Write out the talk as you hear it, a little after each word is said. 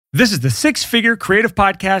This is the Six Figure Creative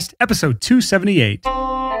Podcast, episode 278.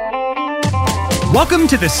 Welcome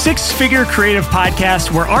to the Six Figure Creative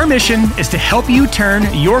Podcast, where our mission is to help you turn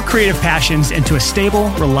your creative passions into a stable,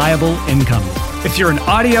 reliable income. If you're in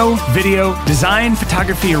audio, video, design,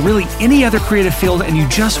 photography, or really any other creative field, and you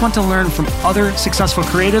just want to learn from other successful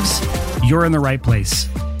creatives, you're in the right place.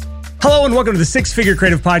 Hello and welcome to the Six Figure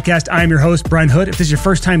Creative Podcast. I am your host, Brian Hood. If this is your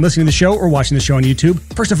first time listening to the show or watching the show on YouTube,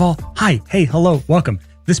 first of all, hi, hey, hello, welcome.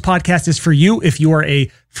 This podcast is for you if you are a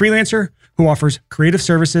freelancer who offers creative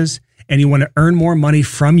services and you want to earn more money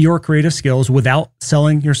from your creative skills without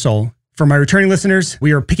selling your soul. For my returning listeners,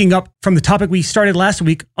 we are picking up from the topic we started last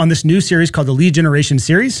week on this new series called the Lead Generation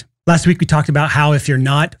Series. Last week, we talked about how if you're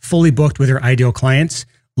not fully booked with your ideal clients,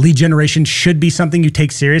 lead generation should be something you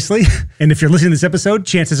take seriously. And if you're listening to this episode,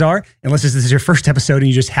 chances are, unless this is your first episode and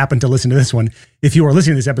you just happen to listen to this one, if you are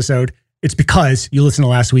listening to this episode, it's because you listened to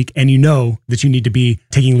last week and you know that you need to be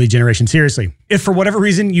taking lead generation seriously. If for whatever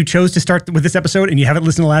reason you chose to start with this episode and you haven't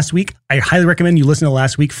listened to last week, I highly recommend you listen to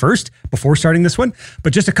last week first before starting this one.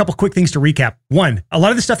 But just a couple quick things to recap. One, a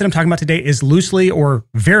lot of the stuff that I'm talking about today is loosely or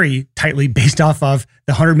very tightly based off of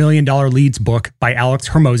the $100 Million Leads book by Alex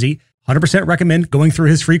Hormozi. 100% recommend going through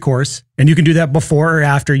his free course, and you can do that before or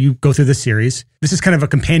after you go through this series. This is kind of a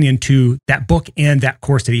companion to that book and that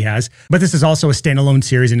course that he has, but this is also a standalone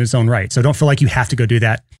series in its own right. So don't feel like you have to go do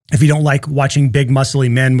that. If you don't like watching big muscly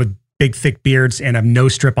men with big thick beards and a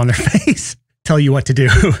nose strip on their face tell you what to do,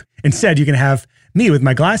 instead you can have me with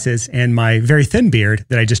my glasses and my very thin beard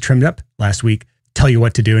that I just trimmed up last week tell you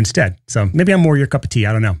what to do instead. So maybe I'm more your cup of tea,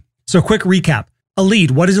 I don't know. So quick recap. A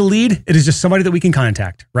lead. What is a lead? It is just somebody that we can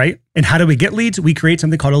contact, right? And how do we get leads? We create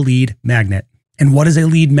something called a lead magnet. And what is a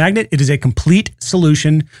lead magnet? It is a complete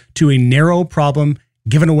solution to a narrow problem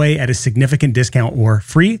given away at a significant discount or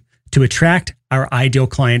free to attract our ideal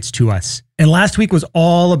clients to us. And last week was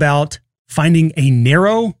all about finding a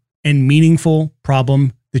narrow and meaningful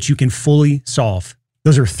problem that you can fully solve.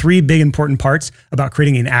 Those are three big important parts about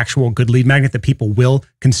creating an actual good lead magnet that people will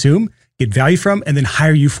consume, get value from, and then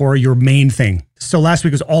hire you for your main thing. So last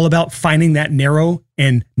week was all about finding that narrow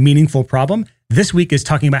and meaningful problem. This week is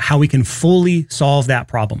talking about how we can fully solve that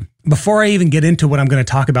problem. Before I even get into what I'm going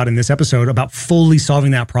to talk about in this episode about fully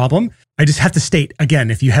solving that problem, I just have to state again,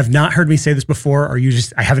 if you have not heard me say this before, or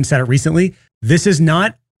I haven't said it recently, this is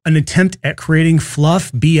not an attempt at creating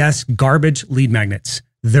fluff, BS, garbage lead magnets.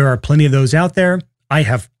 There are plenty of those out there. I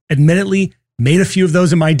have admittedly made a few of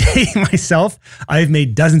those in my day myself. I've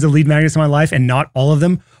made dozens of lead magnets in my life, and not all of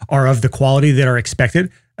them are of the quality that are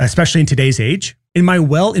expected, especially in today's age. In my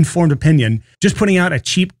well-informed opinion, just putting out a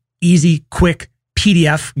cheap, easy, quick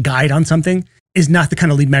PDF guide on something is not the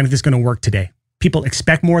kind of lead magnet that's going to work today. People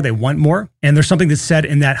expect more, they want more. And there's something that's said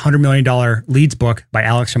in that $100 Million Leads book by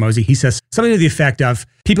Alex Hormozi. He says something to the effect of,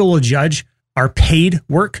 people will judge our paid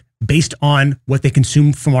work based on what they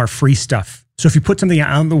consume from our free stuff. So if you put something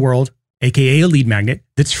out in the world, AKA a lead magnet,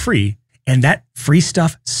 that's free, and that free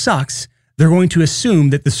stuff sucks, they're going to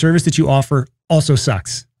assume that the service that you offer also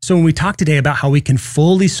sucks. So when we talk today about how we can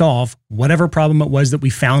fully solve whatever problem it was that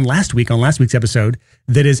we found last week on last week's episode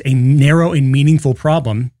that is a narrow and meaningful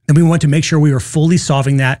problem, then we want to make sure we are fully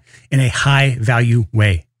solving that in a high value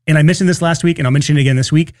way. And I mentioned this last week, and I'll mention it again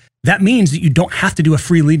this week. That means that you don't have to do a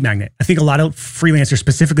free lead magnet. I think a lot of freelancers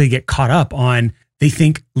specifically get caught up on, they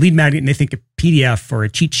think lead magnet and they think a PDF or a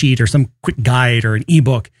cheat sheet or some quick guide or an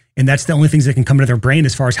ebook. And that's the only things that can come into their brain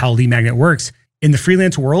as far as how a lead magnet works. In the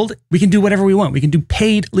freelance world, we can do whatever we want. We can do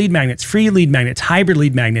paid lead magnets, free lead magnets, hybrid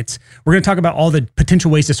lead magnets. We're going to talk about all the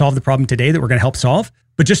potential ways to solve the problem today that we're going to help solve.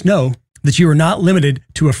 But just know that you are not limited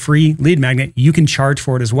to a free lead magnet. You can charge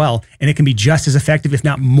for it as well. And it can be just as effective, if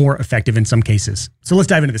not more effective in some cases. So let's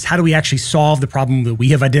dive into this. How do we actually solve the problem that we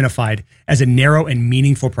have identified as a narrow and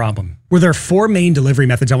meaningful problem? Well, there are four main delivery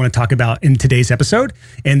methods I want to talk about in today's episode.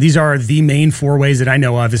 And these are the main four ways that I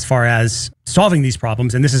know of as far as solving these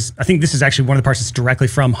problems. And I think this is actually one of the parts that's directly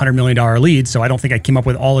from $100 Million Leads. So I don't think I came up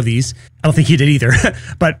with all of these. I don't think he did either.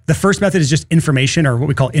 But the first method is just information, or what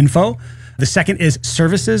we call info. The second is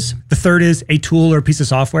services. The third is a tool or a piece of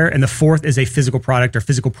software. And the fourth is a physical product or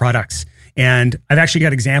physical products. And I've actually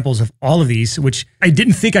got examples of all of these, which I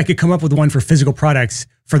didn't think I could come up with one for physical products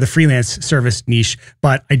for the freelance service niche,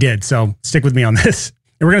 but I did. So stick with me on this.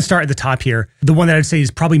 And we're going to start at the top here. The one that I'd say is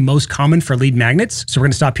probably most common for lead magnets. So we're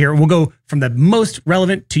going to stop here. We'll go from the most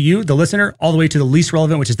relevant to you, the listener, all the way to the least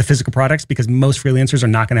relevant, which is the physical products, because most freelancers are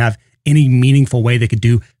not going to have any meaningful way they could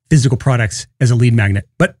do physical products as a lead magnet.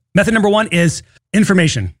 But method number one is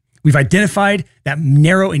information. We've identified that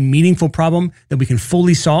narrow and meaningful problem that we can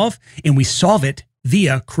fully solve, and we solve it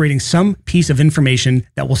via creating some piece of information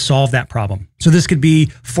that will solve that problem. So this could be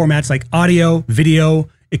formats like audio, video,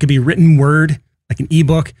 it could be written word, like an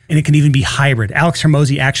ebook, and it can even be hybrid. Alex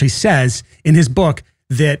Hormozi actually says in his book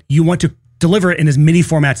that you want to deliver it in as many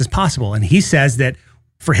formats as possible. And he says that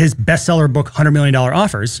for his bestseller book, $100 Million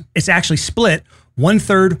Offers, it's actually split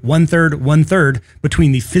 1/3, 1/3, 1/3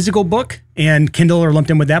 between the physical book and Kindle are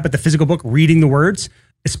lumped in with that, but the physical book, reading the words,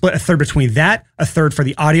 is split 1/3 between that, 1/3 for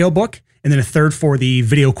the audio book, and then 1/3 for the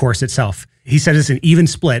video course itself. He said it's an even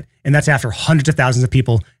split, and that's after hundreds of thousands of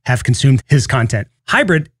people have consumed his content.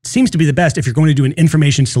 Hybrid seems to be the best if you're going to do an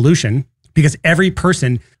information solution, because every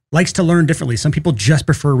person likes to learn differently. Some people just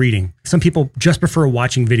prefer reading. Some people just prefer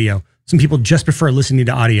watching video. Some people just prefer listening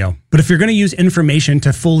to audio. But if you're going to use information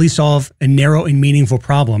to fully solve a narrow and meaningful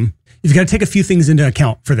problem, you've got to take a few things into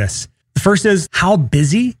account for this. The first is, how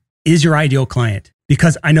busy is your ideal client?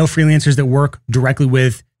 Because I know freelancers that work directly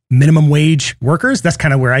with minimum wage workers. That's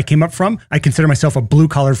kind of where I came up from. I consider myself a blue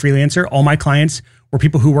collar freelancer. All my clients were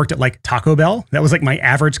people who worked at like Taco Bell. That was like my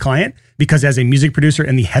average client, because as a music producer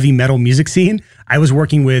in the heavy metal music scene, I was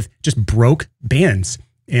working with just broke bands.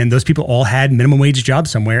 And those people all had minimum wage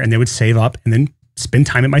jobs somewhere, and they would save up and then spend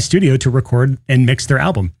time at my studio to record and mix their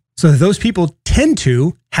album. So those people tend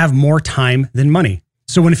to have more time than money.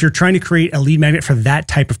 So if you're trying to create a lead magnet for that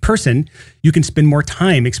type of person, you can spend more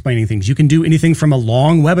time explaining things. You can do anything from a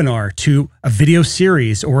long webinar to a video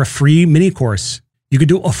series or a free mini course. You could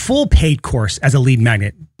do a full paid course as a lead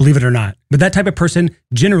magnet, believe it or not. But that type of person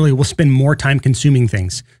generally will spend more time consuming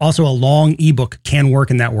things. Also, a long ebook can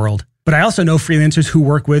work in that world. But I also know freelancers who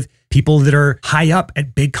work with people that are high up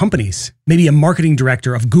at big companies, maybe a marketing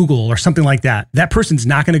director of Google or something like that. That person's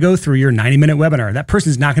not going to go through your 90-minute webinar. That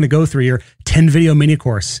person's not going to go through your 10-video mini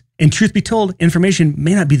course. And truth be told, information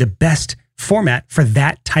may not be the best format for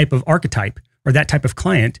that type of archetype or that type of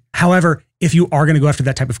client. However, if you are going to go after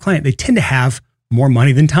that type of client, they tend to have more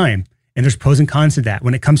money than time. And there's pros and cons to that.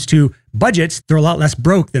 When it comes to budgets, they're a lot less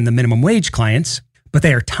broke than the minimum wage clients, but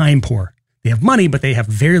they are time poor. They have money, but they have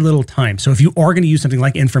very little time. So if you are going to use something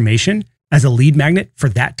like information as a lead magnet for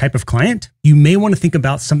that type of client, you may want to think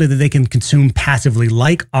about something that they can consume passively,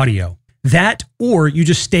 like audio. That, or you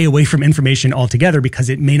just stay away from information altogether because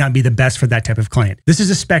it may not be the best for that type of client. This is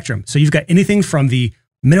a spectrum. So you've got anything from the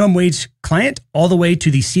minimum wage client all the way to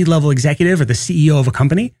the C-level executive or the CEO of a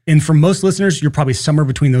company. And for most listeners, you're probably somewhere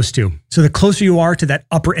between those two. So the closer you are to that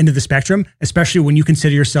upper end of the spectrum, especially when you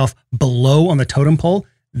consider yourself below on the totem pole,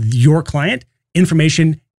 your client,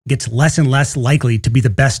 information gets less and less likely to be the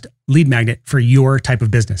best lead magnet for your type of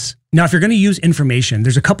business. Now, if you're going to use information,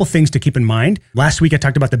 there's a couple things to keep in mind. Last week, I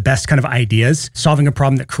talked about the best kind of ideas, solving a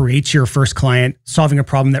problem that creates your first client, solving a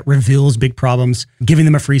problem that reveals big problems, giving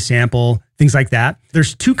them a free sample, things like that.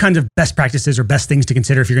 There's two kinds of best practices or best things to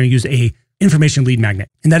consider if you're going to use a information lead magnet.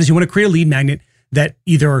 And that is, you want to create a lead magnet that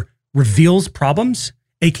either reveals problems,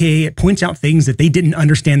 aka it points out things that they didn't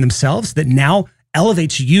understand themselves, that now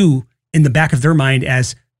elevates you in the back of their mind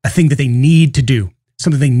as a thing that they need to do,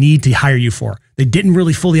 something they need to hire you for. They didn't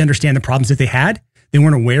really fully understand the problems that they had. They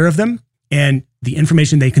weren't aware of them. And the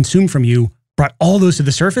information they consumed from you brought all those to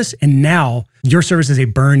the surface. And now your service is a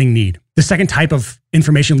burning need. The second type of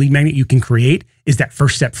information lead magnet you can create is that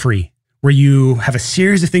first step free, where you have a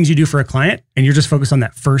series of things you do for a client and you're just focused on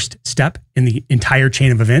that first step in the entire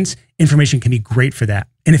chain of events. Information can be great for that.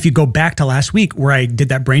 And if you go back to last week where I did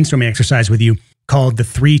that brainstorming exercise with you called the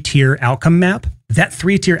 3-tier outcome map, that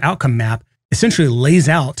 3-tier outcome map essentially lays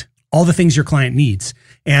out all the things your client needs.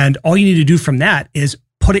 And all you need to do from that is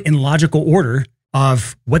put it in logical order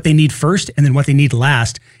of what they need first and then what they need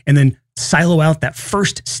last, and then silo out that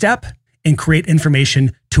first step and create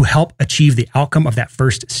information to help achieve the outcome of that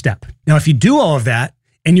first step. Now, if you do all of that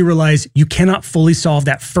and you realize you cannot fully solve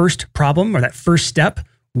that first problem or that first step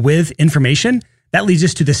with information, that leads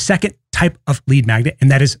us to the second type of lead magnet,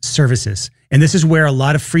 and that is services. And this is where a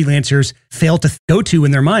lot of freelancers fail to go to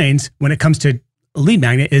in their minds when it comes to a lead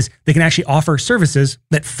magnet, is they can actually offer services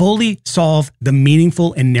that fully solve the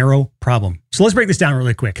meaningful and narrow problem. So let's break this down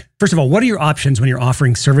really quick. First of all, what are your options when you're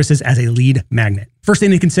offering services as a lead magnet? First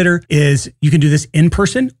thing to consider is you can do this in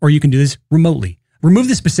person or you can do this remotely. Remove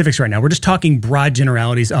the specifics right now. We're just talking broad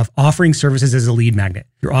generalities of offering services as a lead magnet.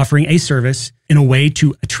 You're offering a service in a way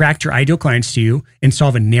to attract your ideal clients to you and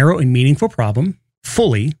solve a narrow and meaningful problem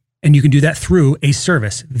fully. And you can do that through a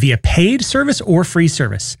service via paid service or free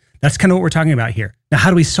service. That's kind of what we're talking about here. Now,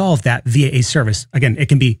 how do we solve that via a service? Again, it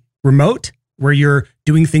can be remote, where you're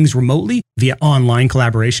doing things remotely via online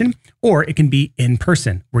collaboration, or it can be in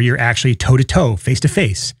person, where you're actually toe-to-toe,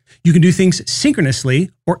 face-to-face. You can do things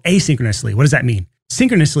synchronously or asynchronously. What does that mean?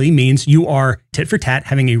 Synchronously means you are tit for tat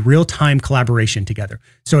having a real-time collaboration together.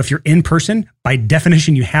 So if you're in person, by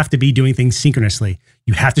definition, you have to be doing things synchronously.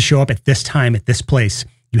 You have to show up at this time, at this place.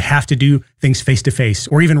 You have to do things face-to-face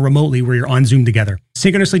or even remotely where you're on Zoom together.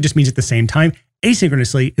 Synchronously just means at the same time.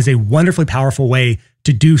 Asynchronously is a wonderfully powerful way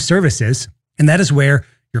to do services. And that is where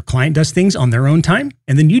your client does things on their own time,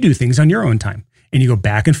 and then you do things on your own time. And you go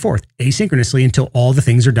back and forth asynchronously until all the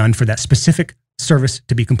things are done for that specific service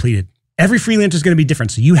to be completed. Every freelancer is going to be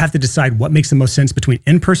different. So you have to decide what makes the most sense between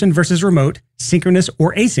in-person versus remote, synchronous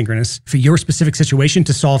or asynchronous for your specific situation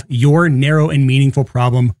to solve your narrow and meaningful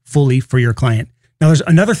problem fully for your client. Now, there's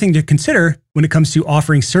another thing to consider when it comes to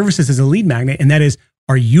offering services as a lead magnet, and that is,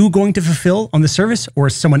 are you going to fulfill on the service or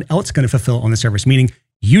is someone else going to fulfill on the service? Meaning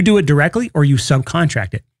you do it directly or you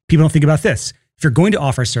subcontract it. People don't think about this. If you're going to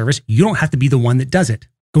offer a service, you don't have to be the one that does it.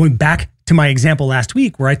 Going back to my example last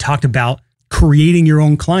week where I talked about creating your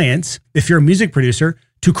own clients, if you're a music producer,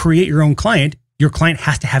 to create your own client, your client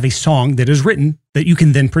has to have a song that is written that you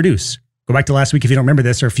can then produce. Go back to last week if you don't remember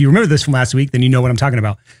this, or if you remember this from last week, then you know what I'm talking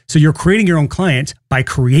about. So you're creating your own client by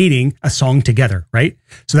creating a song together, right?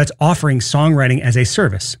 So that's offering songwriting as a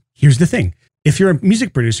service. Here's the thing. If you're a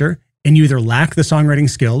music producer and you either lack the songwriting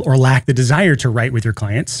skill or lack the desire to write with your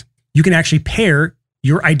clients, you can actually pair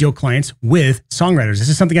your ideal clients with songwriters. This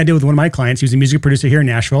is something I did with one of my clients. He was a music producer here in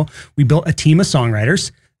Nashville. We built a team of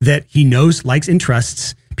songwriters that he knows, likes, and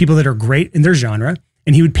trusts, people that are great in their genre,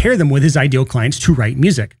 and he would pair them with his ideal clients to write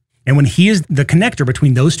music. And when he is the connector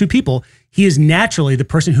between those two people, he is naturally the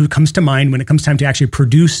person who comes to mind when it comes time to actually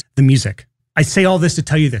produce the music. I say all this to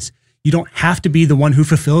tell you this. You don't have to be the one who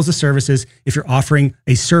fulfills the services if you're offering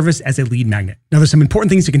a service as a lead magnet. Now, there's some important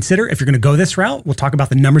things to consider if you're going to go this route. We'll talk about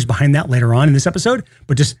the numbers behind that later on in this episode,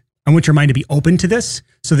 but just I want your mind to be open to this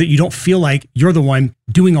so that you don't feel like you're the one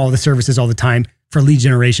doing all the services all the time for lead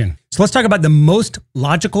generation. So let's talk about the most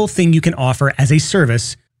logical thing you can offer as a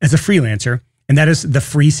service as a freelancer, and that is the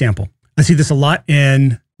free sample. I see this a lot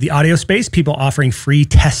in the audio space, people offering free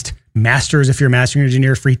test masters if you're a mastering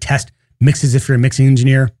engineer, free test mixes if you're a mixing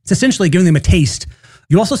engineer. It's essentially giving them a taste.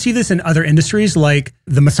 You also see this in other industries like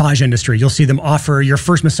the massage industry. You'll see them offer your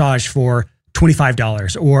first massage for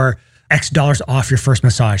 $25 or X dollars off your first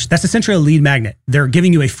massage. That's essentially a lead magnet. They're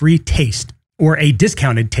giving you a free taste or a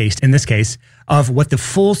discounted taste in this case of what the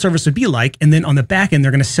full service would be like. And then on the back end,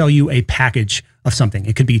 they're going to sell you a package of something.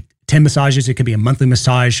 It could be 10 massages. It could be a monthly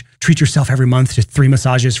massage. Treat yourself every month to 3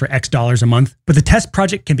 massages for X dollars a month. But the test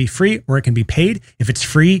project can be free or it can be paid. If it's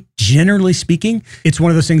free, generally speaking, it's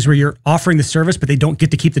one of those things where you're offering the service, but they don't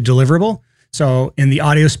get to keep the deliverable. So in the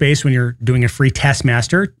audio space, when you're doing a free test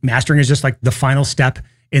mastering is just like the final step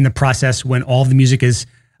in the process when all of the music is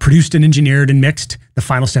produced and engineered and mixed. The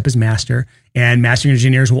final step is master, and mastering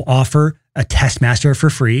engineers will offer a test master for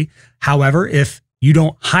free. However, if you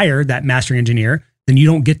don't hire that mastering engineer, then you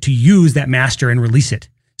don't get to use that master and release it.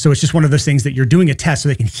 So it's just one of those things that you're doing a test so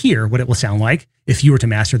they can hear what it will sound like if you were to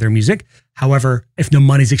master their music. However, if no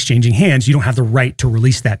money's exchanging hands, you don't have the right to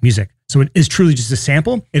release that music. So it is truly just a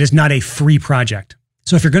sample. It is not a free project.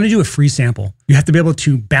 So if you're going to do a free sample, you have to be able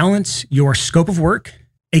to balance your scope of work,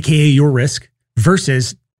 AKA your risk,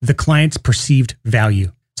 versus the client's perceived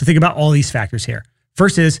value. So think about all these factors here.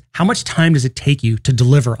 First is, how much time does it take you to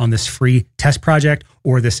deliver on this free test project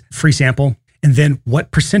or this free sample? And then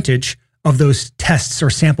what percentage of those tests or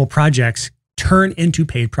sample projects turn into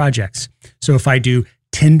paid projects? So if I do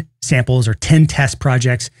 10 samples or 10 test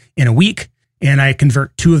projects in a week, and I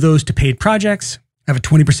convert 2 of those to paid projects, I have a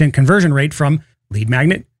 20% conversion rate from lead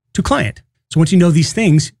magnet to client. So once you know these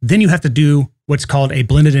things, then you have to do what's called a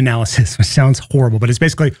blended analysis, which sounds horrible, but it's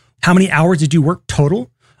basically how many hours did you work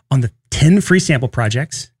total on the 10 free sample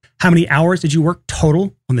projects? How many hours did you work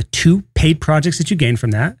total on the 2 paid projects that you gained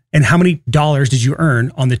from that? And how many dollars did you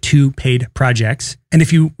earn on the 2 paid projects? And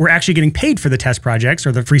if you were actually getting paid for the test projects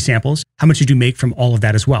or the free samples, how much did you make from all of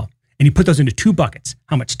that as well? And you put those into 2 buckets.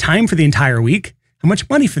 How much time for the entire week? How much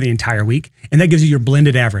money for the entire week? And that gives you your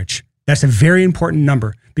blended average. That's a very important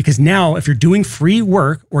number because now if you're doing free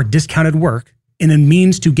work or discounted work, and a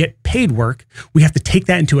means to get paid work, we have to take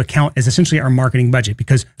that into account as essentially our marketing budget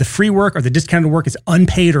because the free work or the discounted work is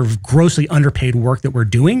unpaid or grossly underpaid work that we're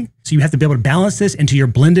doing. So you have to be able to balance this into your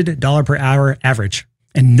blended dollar per hour average.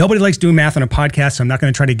 And nobody likes doing math on a podcast, so I'm not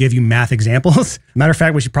going to try to give you math examples. Matter of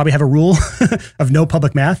fact, we should probably have a rule of no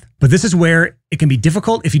public math. But this is where it can be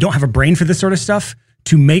difficult if you don't have a brain for this sort of stuff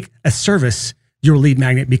to make a service your lead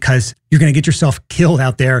magnet because you're going to get yourself killed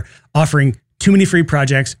out there offering too many free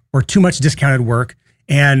projects or too much discounted work,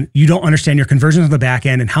 and you don't understand your conversions on the back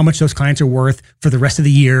end and how much those clients are worth for the rest of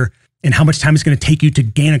the year and how much time it's going to take you to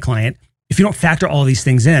gain a client. If you don't factor all these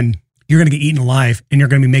things in, you're going to get eaten alive and you're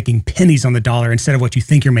going to be making pennies on the dollar instead of what you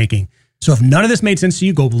think you're making. So if none of this made sense to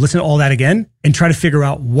you, go listen to all that again and try to figure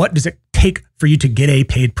out what does it take for you to get a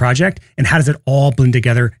paid project and how does it all blend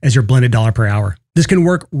together as your blended dollar per hour. This can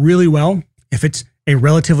work really well if it's a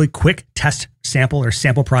relatively quick test sample or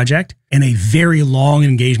sample project and a very long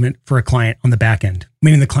engagement for a client on the back end,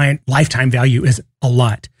 meaning the client lifetime value is a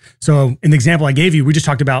lot. So in the example I gave you, we just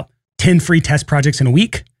talked about 10 free test projects in a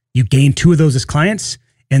week. You gain 2 of those as clients.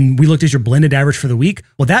 And we looked at your blended average for the week.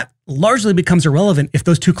 Well, that largely becomes irrelevant if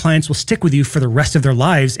those 2 clients will stick with you for the rest of their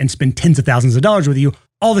lives and spend tens of thousands of dollars with you.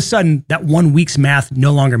 All of a sudden, that 1 week's math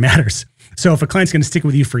no longer matters. So if a client's going to stick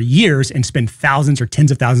with you for years and spend thousands or tens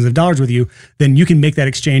of thousands of dollars with you, then you can make that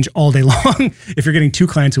exchange all day long if you're getting 2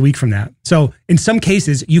 clients a week from that. So in some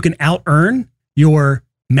cases, you can out-earn your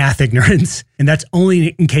math ignorance. And that's only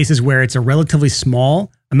in cases where it's a relatively small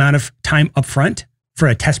amount of time upfront for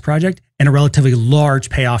a test project and a relatively large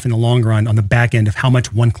payoff in the long run on the back end of how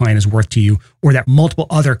much one client is worth to you or that multiple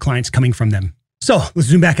other clients coming from them. So let's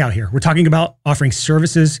zoom back out here. We're talking about offering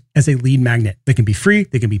services as a lead magnet. They can be free,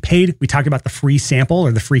 they can be paid. We talked about the free sample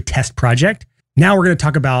or the free test project. Now we're going to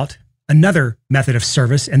talk about another method of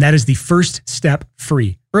service, and that is the first step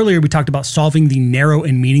free. Earlier, we talked about solving the narrow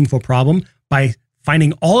and meaningful problem by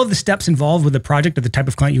finding all of the steps involved with the project or the type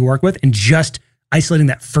of client you work with and just isolating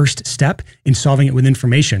that first step and solving it with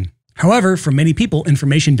information. However, for many people,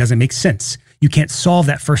 information doesn't make sense. You can't solve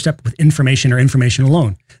that first step with information or information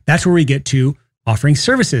alone. That's where we get to offering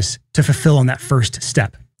services to fulfill on that first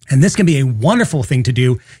step. And this can be a wonderful thing to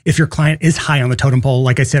do if your client is high on the totem pole.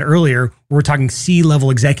 Like I said earlier, we're talking C-level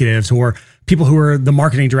executives or people who are the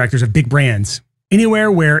marketing directors of big brands.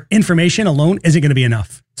 Anywhere where information alone isn't going to be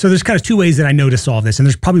enough. So there's kind of 2 ways that I know to solve this. And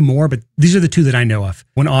there's probably more, but these are the 2 that I know of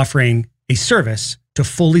when offering a service to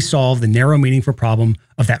fully solve the narrow, meaningful problem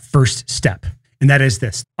of that first step. And that is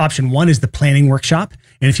this. Option 1 is the planning workshop.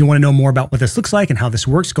 And if you want to know more about what this looks like and how this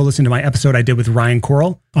works, go listen to my episode I did with Ryan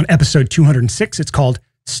Coral on episode 206. It's called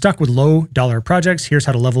Stuck with Low Dollar Projects. Here's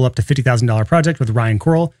how to level up to $50,000 project with Ryan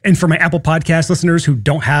Coral. And for my Apple Podcast listeners who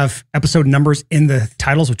don't have episode numbers in the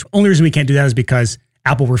titles, which only reason we can't do that is because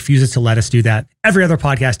Apple refuses to let us do that. Every other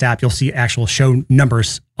podcast app, you'll see actual show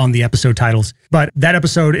numbers on the episode titles. But that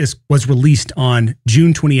episode was released on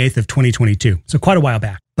June 28th of 2022. So quite a while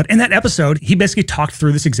back. But in that episode, he basically talked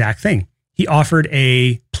through this exact thing. He offered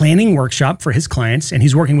a planning workshop for his clients, and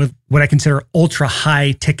he's working with what I consider ultra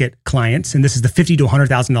high ticket clients. And this is the $50,000 to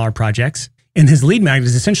 $100,000 projects. And his lead magnet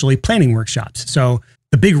is essentially planning workshops. So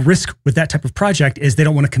the big risk with that type of project is they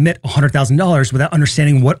don't want to commit $100,000 without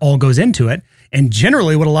understanding what all goes into it. And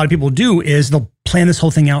generally what a lot of people do is they'll plan this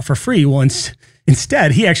whole thing out for free. Well,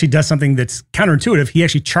 instead, he actually does something that's counterintuitive. He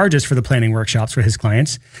actually charges for the planning workshops for his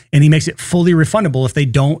clients, and he makes it fully refundable if they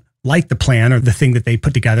don't like the plan or the thing that they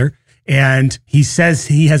put together. And he says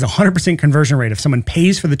he has a 100% conversion rate. If someone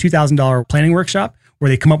pays for the $2,000 planning workshop, where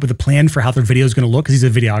they come up with a plan for how their video is going to look, because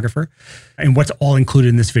he's a videographer, and what's all included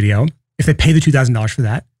in this video, if they pay the $2,000 for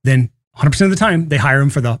that, then 100% of the time, they hire him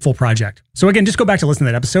for the full project. So again, just go back to listen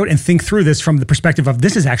to that episode and think through this from the perspective of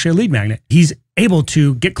this is actually a lead magnet. He's able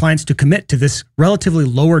to get clients to commit to this relatively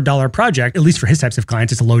lower dollar project, at least for his types of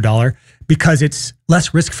clients, it's a low dollar, because it's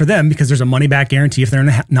less risk for them because there's a money back guarantee if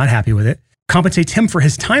they're not happy with it. Compensates him for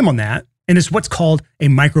his time on that, and it's what's called a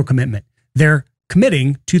micro commitment. They're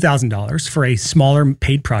committing $2,000 for a smaller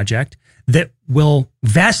paid project that will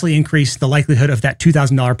vastly increase the likelihood of that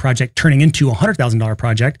 $2,000 project turning into a $100,000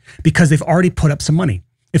 project because they've already put up some money.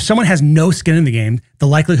 If someone has no skin in the game, the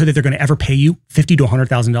likelihood that they're going to ever pay you $50,000 to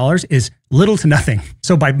 $100,000 is little to nothing.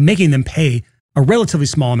 So by making them pay a relatively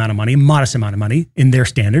small amount of money, a modest amount of money in their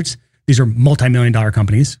standards, these are multi-million-dollar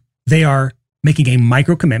companies, they are making a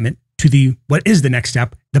micro commitment to what is the next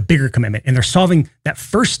step, the bigger commitment. And they're solving that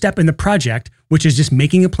first step in the project, which is just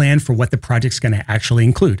making a plan for what the project's going to actually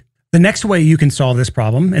include. The next way you can solve this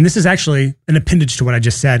problem, and this is actually an appendage to what I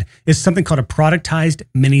just said, is something called a productized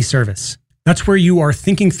mini service. That's where you are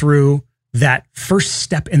thinking through that first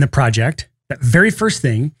step in the project, that very first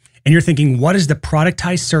thing, and you're thinking, what is the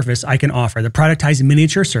productized service I can offer? The productized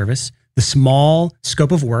miniature service, the small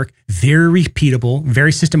scope of work, very repeatable,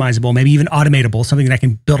 very systemizable, maybe even automatable, something that I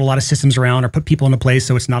can build a lot of systems around or put people into place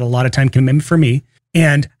so it's not a lot of time commitment for me.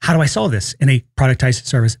 And how do I solve this in a productized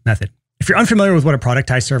service method? If you're unfamiliar with what a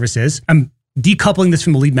productized service is, I'm decoupling this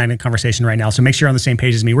from the lead magnet conversation right now. So make sure you're on the same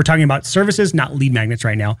page as me. We're talking about services, not lead magnets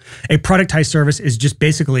right now. A productized service is just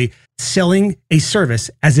basically selling a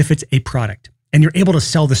service as if it's a product. And you're able to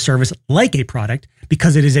sell the service like a product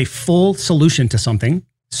because it is a full solution to something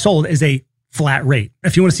sold as a flat rate.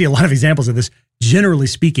 If you want to see a lot of examples of this, generally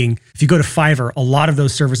speaking, if you go to Fiverr, a lot of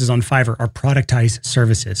those services on Fiverr are productized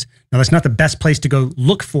services. Now, that's not the best place to go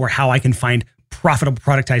look for how I can find profitable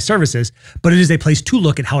productized services, but it is a place to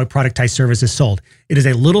look at how a productized service is sold. It is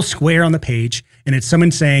a little square on the page, and it's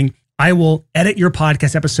someone saying, I will edit your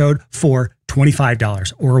podcast episode for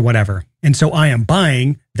 $25 or whatever. And so I am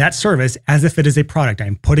buying that service as if it is a product.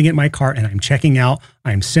 I'm putting it in my cart and I'm checking out,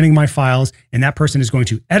 I'm sending my files, and that person is going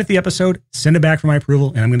to edit the episode, send it back for my approval,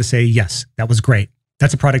 and I'm going to say, yes, that was great.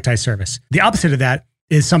 That's a productized service. The opposite of that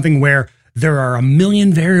is something where there are a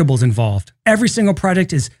million variables involved. Every single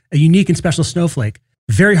project is a unique and special snowflake.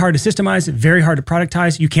 Very hard to systemize, very hard to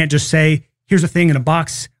productize. You can't just say, here's a thing in a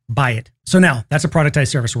box, buy it. So now that's a productized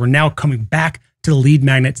service. We're now coming back to the lead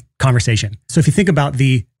magnet conversation. So if you think about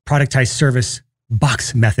the productized service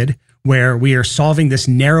box method, where we are solving this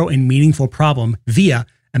narrow and meaningful problem via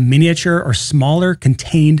a miniature or smaller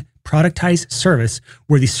contained productized service,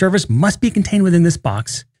 where the service must be contained within this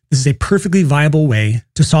box, this is a perfectly viable way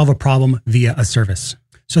to solve a problem via a service.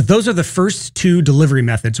 So those are the first two delivery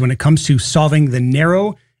methods when it comes to solving the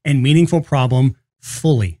narrow and meaningful problem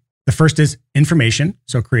fully. The first is information.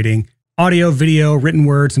 So creating audio, video, written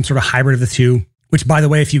word, some sort of hybrid of the two, which, by the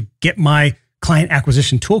way, if you get my client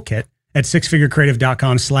acquisition toolkit at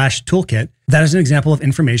sixfigurecreative.com/toolkit, that is an example of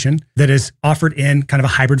information that is offered in kind of a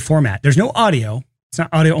hybrid format. There's no audio. It's not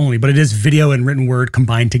audio only, but it is video and written word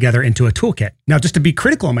combined together into a toolkit. Now, just to be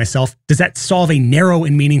critical of myself, does that solve a narrow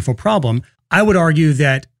and meaningful problem? I would argue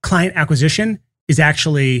that client acquisition is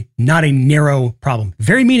actually not a narrow problem.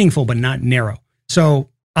 Very meaningful, but not narrow. So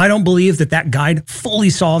I don't believe that that guide fully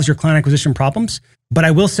solves your client acquisition problems, but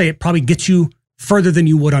I will say it probably gets you further than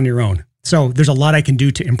you would on your own. So there's a lot I can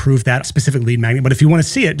do to improve that specific lead magnet. But if you want to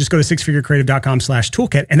see it, just go to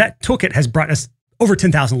sixfigurecreative.com/toolkit. And that toolkit has brought us over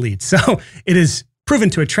 10,000 leads. So it is proven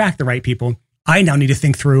to attract the right people. I now need to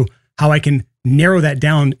think through how I can narrow that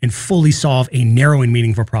down and fully solve a narrow and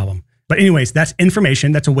meaningful problem. But anyways, that's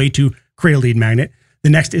information. That's a way to create a lead magnet. The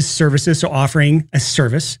next is services. So offering a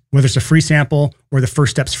service, whether it's a free sample or the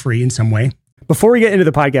first step's free in some way. Before we get into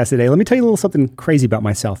the podcast today, let me tell you a little something crazy about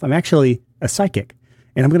myself. I'm actually a psychic,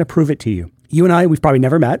 and I'm going to prove it to you. You and I, we've probably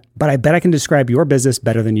never met, but I bet I can describe your business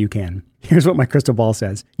better than you can. Here's what my crystal ball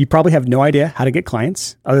says. You probably have no idea how to get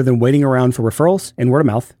clients other than waiting around for referrals and word of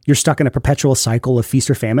mouth. You're stuck in a perpetual cycle of feast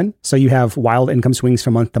or famine, so you have wild income swings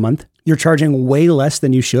from month to month. You're charging way less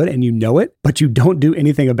than you should, and you know it, but you don't do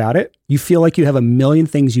anything about it. You feel like you have a million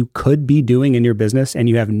things you could be doing in your business, and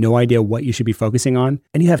you have no idea what you should be focusing on.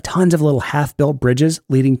 And you have tons of little half-built bridges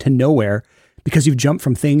leading to nowhere because you've jumped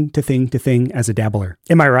from thing to thing to thing as a dabbler.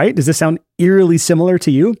 Am I right? Does this sound eerily similar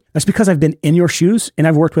to you? That's because I've been in your shoes, and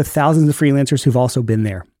I've worked with thousands of freelancers who've also been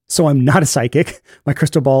there. So I'm not a psychic. My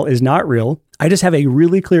crystal ball is not real. I just have a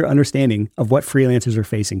really clear understanding of what freelancers are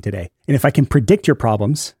facing today. And if I can predict your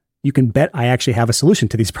problems, you can bet I actually have a solution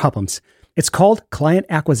to these problems. It's called client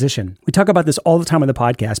acquisition. We talk about this all the time on the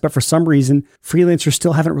podcast, but for some reason, freelancers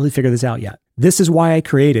still haven't really figured this out yet. This is why I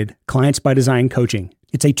created Clients by Design Coaching.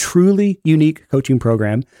 It's a truly unique coaching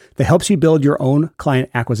program that helps you build your own client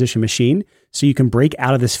acquisition machine so you can break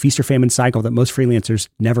out of this feast or famine cycle that most freelancers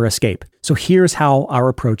never escape. So here's how our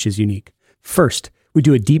approach is unique. First, we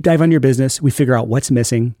do a deep dive on your business, we figure out what's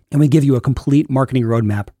missing, and we give you a complete marketing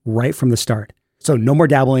roadmap right from the start. So no more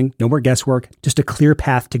dabbling, no more guesswork, just a clear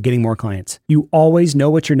path to getting more clients. You always know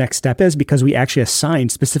what your next step is because we actually assign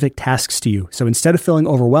specific tasks to you. So instead of feeling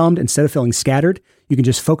overwhelmed, instead of feeling scattered, you can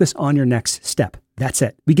just focus on your next step. That's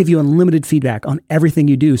it. We give you unlimited feedback on everything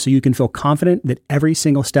you do so you can feel confident that every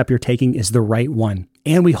single step you're taking is the right one.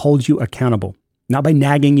 And we hold you accountable, not by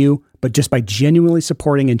nagging you, but just by genuinely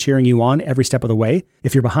supporting and cheering you on every step of the way.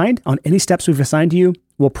 If you're behind on any steps we've assigned to you,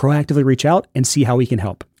 we'll proactively reach out and see how we can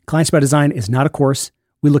help. Clients by Design is not a course.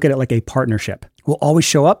 We look at it like a partnership. We'll always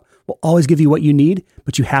show up. We'll always give you what you need,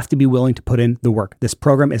 but you have to be willing to put in the work. This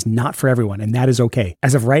program is not for everyone, and that is okay.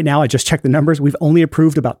 As of right now, I just checked the numbers. We've only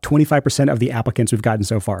approved about 25% of the applicants we've gotten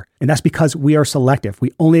so far. And that's because we are selective.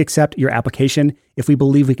 We only accept your application if we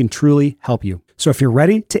believe we can truly help you. So if you're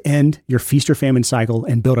ready to end your feast or famine cycle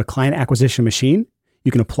and build a client acquisition machine,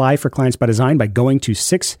 you can apply for Clients by Design by going to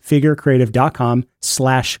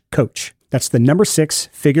sixfigurecreative.com/coach. That's the number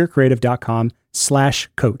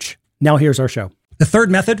 6figurecreative.com/coach. Now here's our show. The third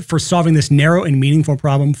method for solving this narrow and meaningful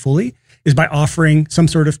problem fully is by offering some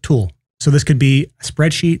sort of tool. So this could be a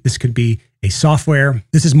spreadsheet. This could be a software.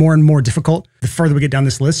 This is more and more difficult the further we get down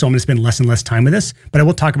this list. So I'm going to spend less and less time with this, but I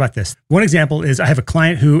will talk about this. One example is I have a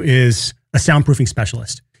client who is a soundproofing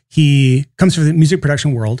specialist. He comes from the music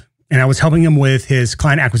production world, and I was helping him with his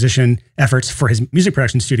client acquisition efforts for his music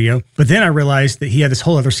production studio. But then I realized that he had this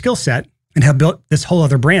whole other skill set and have built this whole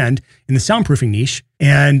other brand in the soundproofing niche.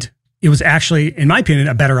 And it was actually, in my opinion,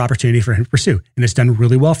 a better opportunity for him to pursue. And it's done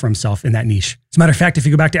really well for himself in that niche. As a matter of fact, if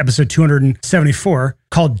you go back to episode 274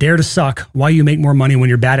 called Dare to Suck, Why You Make More Money When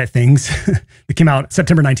You're Bad at Things, that came out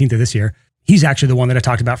September 19th of this year, he's actually the one that I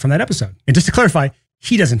talked about from that episode. And just to clarify,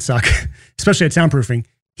 he doesn't suck, especially at soundproofing.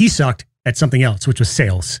 He sucked at something else, which was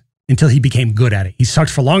sales, until he became good at it. He sucked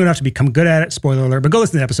for long enough to become good at it. Spoiler alert, but go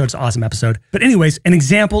listen to the episode. It's an awesome episode. But anyways, an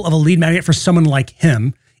example of a lead magnet for someone like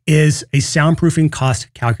him is a soundproofing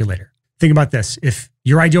cost calculator. Think about this. If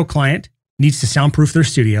your ideal client needs to soundproof their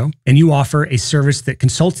studio and you offer a service that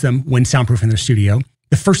consults them when soundproofing their studio,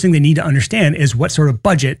 the first thing they need to understand is what sort of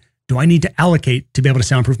budget do I need to allocate to be able to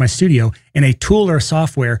soundproof my studio? And a tool or a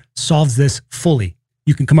software solves this fully.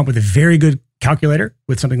 You can come up with a very good calculator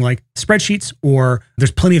with something like spreadsheets, or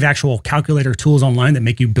there's plenty of actual calculator tools online that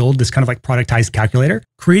make you build this kind of like productized calculator.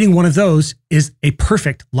 Creating one of those is a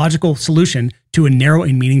perfect logical solution to a narrow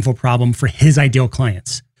and meaningful problem for his ideal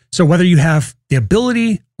clients. So whether you have the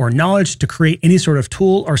ability or knowledge to create any sort of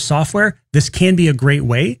tool or software, this can be a great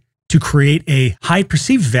way to create a high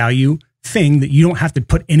perceived value thing that you don't have to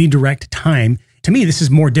put any direct time. To me, this is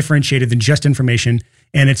more differentiated than just information,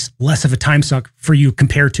 and it's less of a time suck for you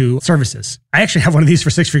compared to services. I actually have one of these for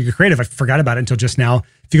Six Figure Creative. I forgot about it until just now.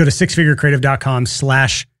 If you go to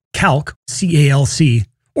sixfigurecreative.com/calc, CALC,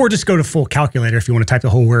 or just go to full calculator if you want to type the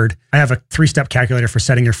whole word. I have a 3-step calculator for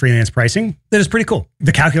setting your freelance pricing that is pretty cool.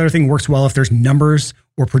 The calculator thing works well if there's numbers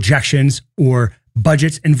or projections or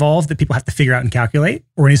budgets involved that people have to figure out and calculate,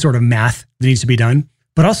 or any sort of math that needs to be done.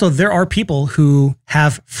 But also there are people who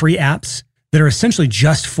have free apps that are essentially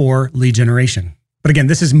just for lead generation. But again,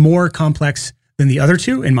 this is more complex than the other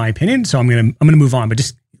two, in my opinion. So I'm gonna move on, but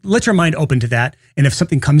just let your mind open to that. And if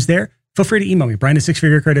something comes there, feel free to email me,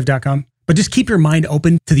 Brian@sixfigurecreative.com. But just keep your mind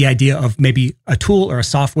open to the idea of maybe a tool or a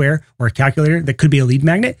software or a calculator that could be a lead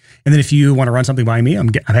magnet. And then if you want to run something by me,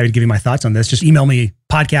 I'm happy to give you my thoughts on this. Just email me,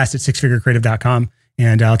 podcast@sixfigurecreative.com,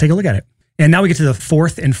 and I'll take a look at it. And now we get to the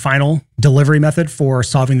fourth and final delivery method for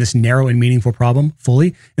solving this narrow and meaningful problem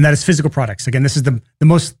fully, and that is physical products. Again, this is the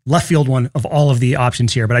most left field one of all of the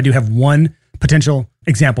options here, but I do have one potential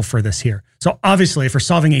example for this here. So obviously, if we're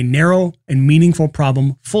solving a narrow and meaningful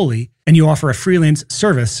problem fully, and you offer a freelance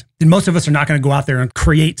service, then most of us are not going to go out there and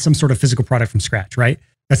create some sort of physical product from scratch, right?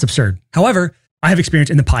 That's absurd. However, I have experience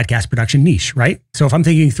in the podcast production niche, right? So if I'm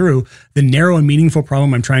thinking through the narrow and meaningful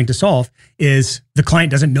problem I'm trying to solve is the client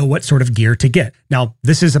doesn't know what sort of gear to get. Now,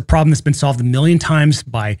 this is a problem that's been solved a million times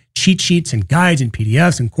by cheat sheets and guides and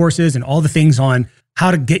PDFs and courses and all the things on how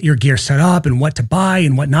to get your gear set up and what to buy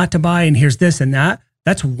and what not to buy. And here's this and that.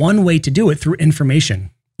 That's one way to do it, through information.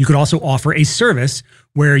 You could also offer a service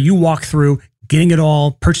where you walk through getting it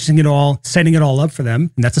all, purchasing it all, setting it all up for them.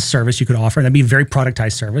 And that's a service you could offer. That'd be a very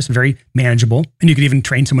productized service, very manageable. And you could even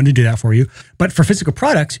train someone to do that for you. But for physical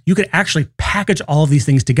products, you could actually package all of these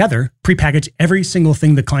things together, prepackage every single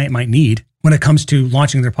thing the client might need when it comes to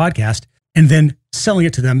launching their podcast, and then selling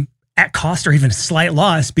it to them at cost or even a slight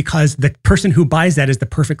loss, because the person who buys that is the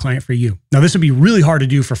perfect client for you. Now, this would be really hard to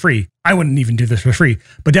do for free. I wouldn't even do this for free,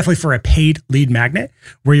 but definitely for a paid lead magnet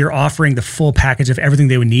where you're offering the full package of everything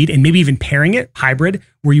they would need, and maybe even pairing it hybrid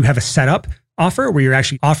where you have a setup offer where you're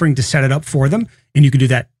actually offering to set it up for them. And you could do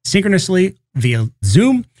that synchronously via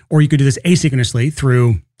Zoom, or you could do this asynchronously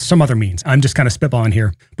through some other means. I'm just kind of spitballing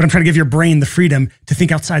here, but I'm trying to give your brain the freedom to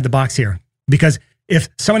think outside the box here, because if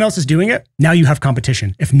someone else is doing it, now you have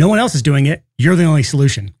competition. If no one else is doing it, you're the only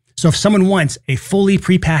solution. So if someone wants a fully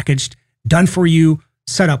prepackaged, done for you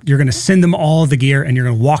setup, you're going to send them all of the gear and you're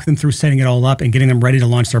going to walk them through setting it all up and getting them ready to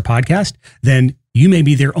launch their podcast, then you may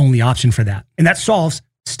be their only option for that. And that solves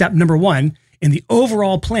step number one in the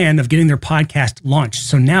overall plan of getting their podcast launched.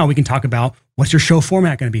 So now we can talk about, what's your show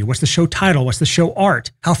format going to be? What's the show title? What's the show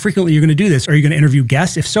art? How frequently you're going to do this? Are you going to interview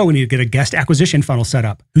guests? If so, we need to get a guest acquisition funnel set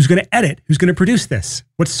up. Who's going to edit? Who's going to produce this?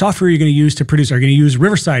 What software are you going to use to produce? Are you going to use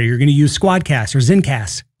Riverside? Or you're going to use Squadcast or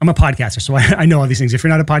Zencastr? I'm a podcaster, so I know all these things. If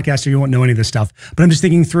you're not a podcaster, you won't know any of this stuff. But I'm just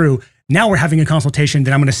thinking through, now we're having a consultation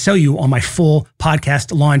that I'm going to sell you on my full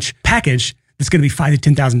podcast launch package that's going to be $5,000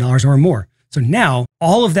 to $10,000 or more. So now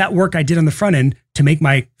all of that work I did on the front end to make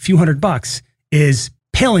my few $100 is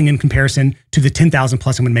paling in comparison to the 10,000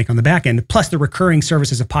 plus I'm going to make on the back end, plus the recurring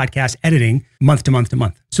services of podcast editing month to month to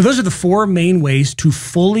month. So those are the four main ways to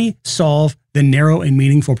fully solve the narrow and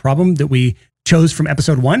meaningful problem that we chose from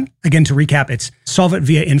episode 1. Again, to recap, it's solve it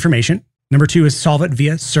via information. Number 2 is solve it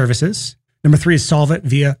via services. Number 3 is solve it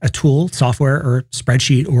via a tool, software, or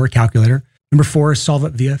spreadsheet, or a calculator. Number 4 is solve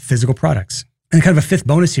it via physical products. And kind of a fifth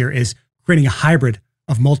bonus here is creating a hybrid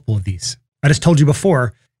of multiple of these. I just told you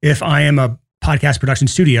before, if I am a podcast production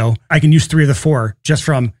studio, I can use 3 of the 4 just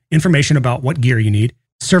from information about what gear you need,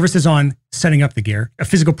 services on setting up the gear, a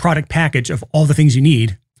physical product package of all the things you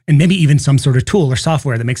need, and maybe even some sort of tool or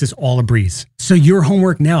software that makes this all a breeze. So your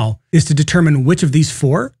homework now is to determine which of these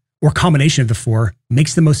 4 or combination of the 4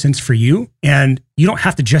 makes the most sense for you. And you don't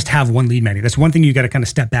have to just have one lead magnet. That's one thing you got to kind of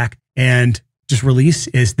step back and just release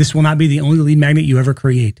is this will not be the only lead magnet you ever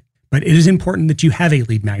create. But it is important that you have a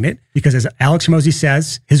lead magnet because as Alex Hormozi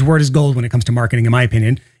says, his word is gold when it comes to marketing, in my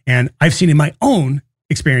opinion. And I've seen in my own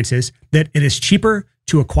experiences that it is cheaper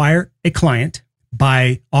to acquire a client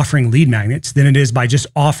by offering lead magnets than it is by just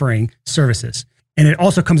offering services. And it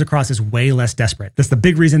also comes across as way less desperate. That's the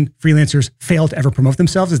big reason freelancers fail to ever promote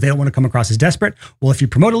themselves is they don't want to come across as desperate. Well, if you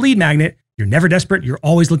promote a lead magnet, you're never desperate. You're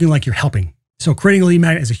always looking like you're helping. So creating a lead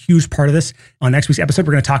magnet is a huge part of this. On next week's episode,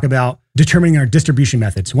 we're going to talk about determining our distribution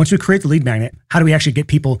methods. Once we create the lead magnet, how do we actually get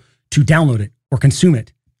people to download it or consume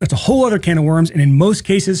it? That's a whole other can of worms. And in most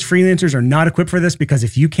cases, freelancers are not equipped for this because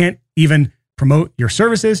if you can't even promote your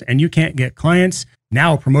services and you can't get clients,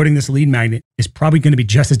 now promoting this lead magnet is probably going to be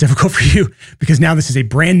just as difficult for you because now this is a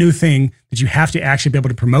brand new thing that you have to actually be able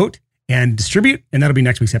to promote and distribute. And that'll be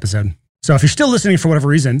next week's episode. So if you're still listening for whatever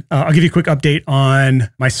reason, I'll give you a quick update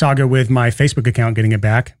on my saga with my Facebook account getting it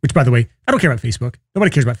back, which by the way, I don't care about Facebook.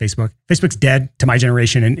 Nobody cares about Facebook. Facebook's dead to my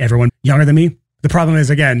generation and everyone younger than me. The problem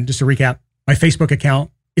is, again, just to recap, my Facebook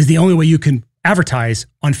account is the only way you can advertise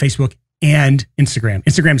on Facebook and Instagram.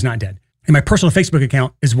 Instagram's not dead. And my personal Facebook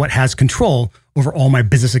account is what has control over all my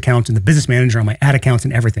business accounts and the business manager on my ad accounts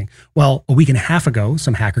and everything. Well, a week and a half ago,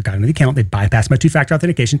 some hacker got into the account. They bypassed my 2-factor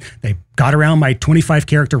authentication. They got around my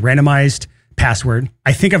 25-character randomized password.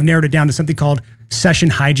 I think I've narrowed it down to something called session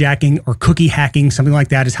hijacking or cookie hacking. Something like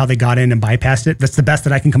that is how they got in and bypassed it. That's the best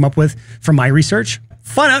that I can come up with from my research.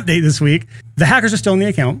 Fun update this week. The hackers are still in the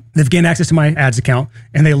account. They've gained access to my ads account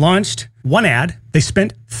and they launched one ad. They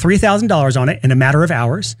spent $3,000 on it in a matter of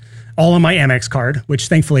hours, all on my Amex card, which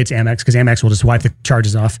thankfully it's Amex because Amex will just wipe the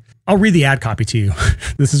charges off. I'll read the ad copy to you.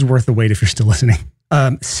 This is worth the wait if you're still listening.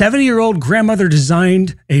 70-year-old grandmother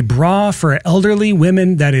designed a bra for elderly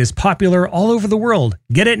women that is popular all over the world.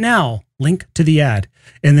 Get it now. Link to the ad.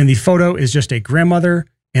 And then the photo is just a grandmother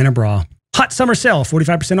in a bra. Hot summer sale,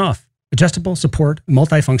 45% off. Adjustable, support,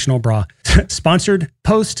 multifunctional bra. Sponsored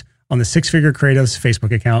post on the Six Figure Creatives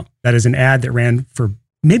Facebook account. That is an ad that ran for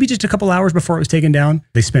maybe just a couple hours before it was taken down.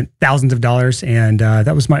 They spent thousands of dollars and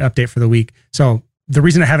that was my update for the week. So the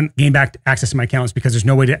reason I haven't gained back access to my account is because there's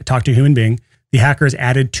no way to talk to a human being. The hackers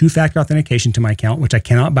added 2-factor authentication to my account, which I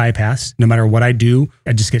cannot bypass. No matter what I do,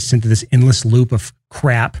 I just get sent to this endless loop of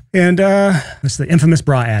crap. And it's the infamous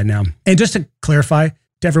bra ad now. And just to clarify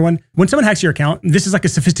to everyone, when someone hacks your account, this is like a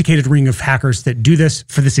sophisticated ring of hackers that do this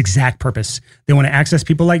for this exact purpose. They want to access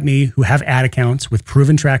people like me who have ad accounts with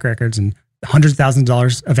proven track records and hundreds of thousands of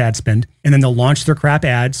dollars of ad spend. And then they'll launch their crap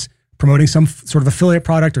ads promoting some sort of affiliate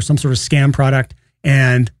product or some sort of scam product.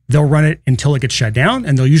 And they'll run it until it gets shut down.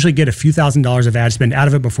 And they'll usually get a few $1,000s of ad spend out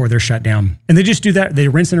of it before they're shut down. And they just do that. They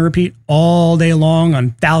rinse and repeat all day long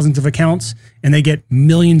on thousands of accounts. And they get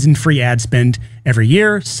millions in free ad spend every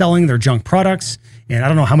year selling their junk products. And I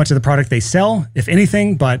don't know how much of the product they sell, if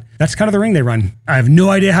anything, but that's kind of the ring they run. I have no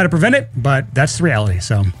idea how to prevent it, but that's the reality.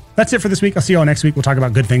 So that's it for this week. I'll see you all next week. We'll talk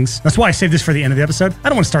about good things. That's why I saved this for the end of the episode. I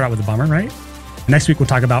don't want to start out with a bummer, right? Next week, we'll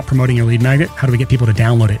talk about promoting your lead magnet. How do we get people to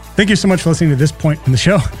download it? Thank you so much for listening to this point in the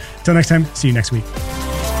show. Until next time, see you next week.